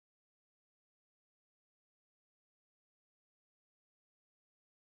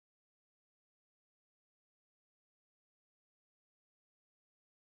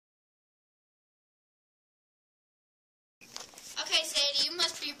Sadie, you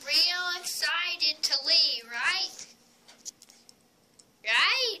must be real excited to leave, right?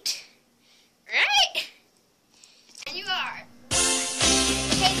 Right? Right? And you are.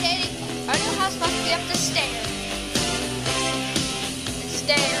 Okay, Sadie, our new house must be up the stairs. The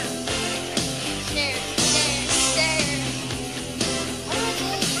stairs. Stairs, stairs, stairs.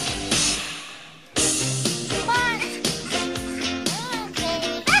 Okay. Come on. Okay.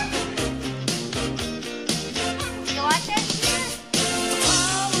 You like that?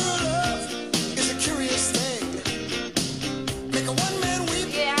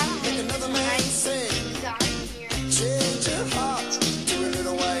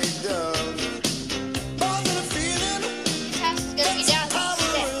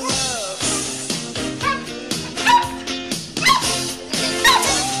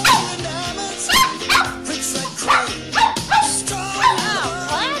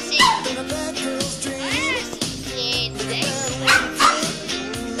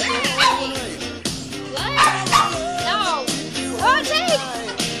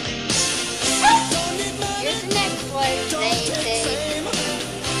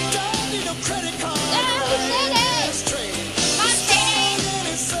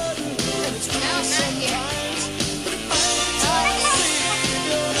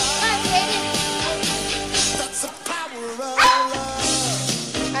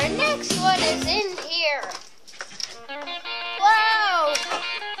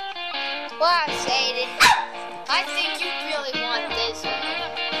 Wow, Sadie, I think you really want this.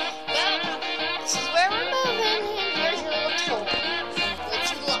 Well, this is where we're moving, and here's your little toy. What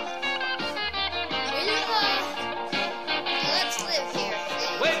you love. Here you go. Let's live here.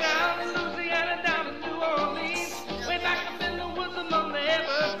 Way down in Louisiana, down in New Orleans, way back up in the woods among the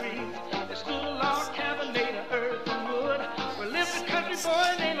evergreens, there stood a log cabin made of earth and wood, where lived a country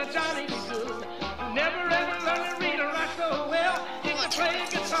boy named Johnny B. Good, who never ever learned to read or write so well. He could play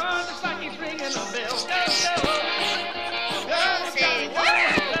guitar just like he's ringing a bell. Go, go, go, Johnny, go,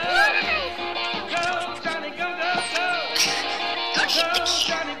 go, Johnny, go, go, go, go,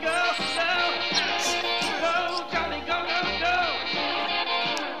 Johnny, go, go, go, Johnny, go, go, go,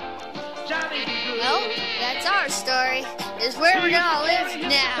 Johnny, be good. Well, that's our story. Is where we're gonna live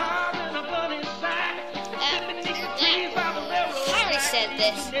now. I already said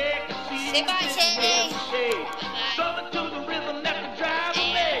this. Say bye, Sadie.